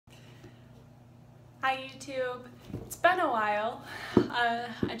Hi YouTube! It's been a while.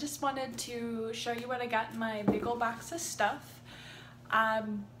 I just wanted to show you what I got in my big ol' box of stuff.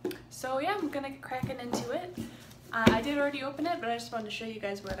 So yeah, I'm gonna get cracking into it. I did already open it, but I just wanted to show you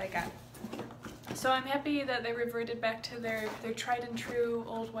guys what I got. So I'm happy that they reverted back to their tried and true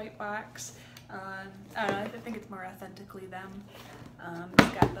old white box. I don't know, I think it's more authentically them.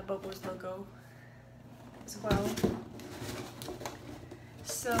 It's got the Bobo's logo as well.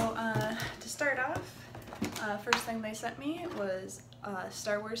 So to start off, first thing they sent me was a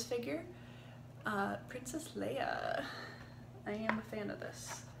Star Wars figure, Princess Leia. I am a fan of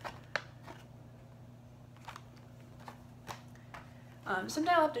this.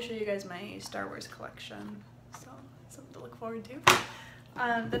 Someday I'll have to show you guys my Star Wars collection, so something to look forward to.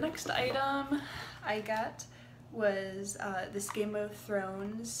 The next item I got was this Game of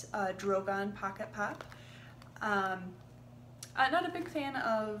Thrones Drogon Pocket Pop. I'm not a big fan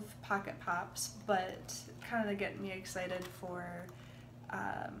of Pocket Pops, but kind of getting me excited for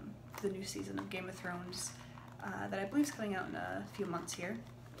the new season of Game of Thrones that I believe is coming out in a few months here.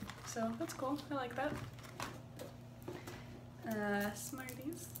 So that's cool, I like that.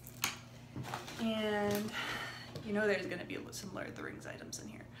 Smarties. And you know there's gonna be some Lord of the Rings items in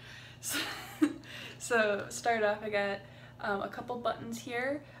here. So start off, I got a couple buttons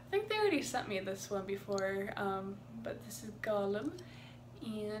here. I think they already sent me this one before, but this is Gollum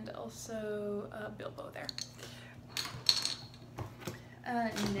and also Bilbo there.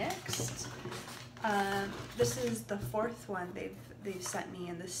 Next, this is the fourth one they've sent me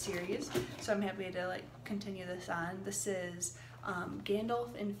in this series, so I'm happy to continue this on. This is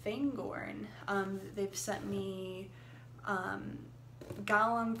Gandalf and Fangorn. They've sent me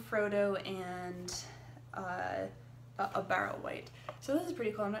Gollum, Frodo, and a Barrow White. So this is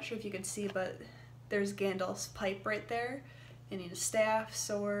pretty cool. I'm not sure if you can see, but there's Gandalf's pipe right there. You need a staff,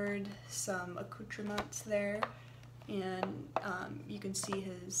 sword, some accoutrements there, and you can see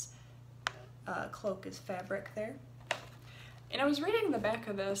his cloak is fabric there. And I was reading the back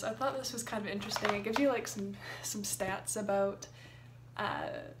of this. I thought this was kind of interesting. It gives you some stats about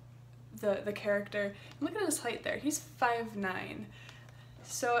the character. And look at his height there. He's 5'9".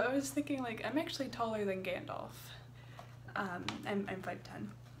 So I was thinking I'm actually taller than Gandalf. I'm 5'10".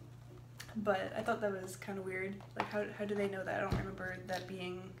 But I thought that was kind of weird. How do they know that? I don't remember that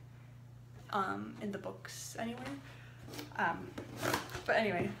being in the books anywhere. But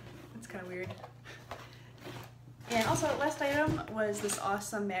anyway, it's kind of weird. And also, last item was this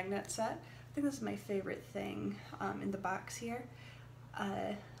awesome magnet set. I think this is my favorite thing in the box here.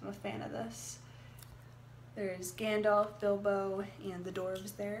 I'm a fan of this. There's Gandalf, Bilbo, and the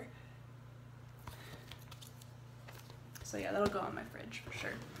dwarves there. So yeah, that'll go on my fridge for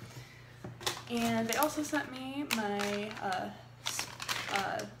sure. And they also sent me my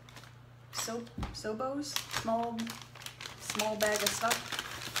Sobos, small bag of stuff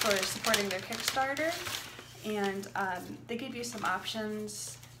for supporting their Kickstarter. And they gave you some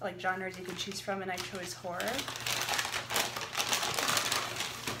options, like genres you could choose from, and I chose horror.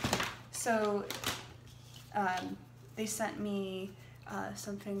 So they sent me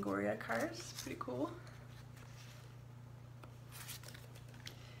some Fangoria cards, pretty cool.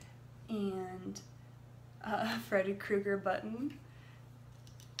 And a Freddy Krueger button,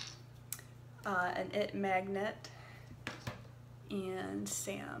 an It magnet, and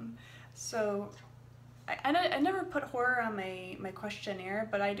Sam. So I never put horror on my questionnaire,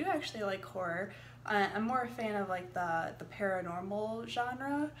 but I do actually like horror. I'm more a fan of the paranormal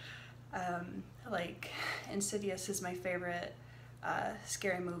genre. Insidious is my favorite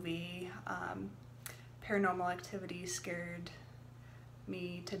scary movie. Paranormal Activity scared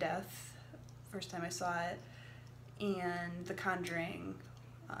me to death first time I saw it, and The Conjuring,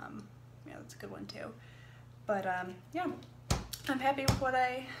 yeah, that's a good one too. But yeah, I'm happy with what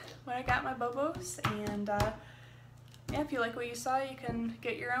I got my Bobos, and yeah, if you like what you saw, you can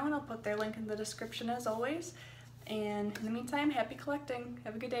get your own. I'll put their link in the description as always, and in the meantime, happy collecting.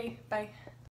 Have a good day. Bye.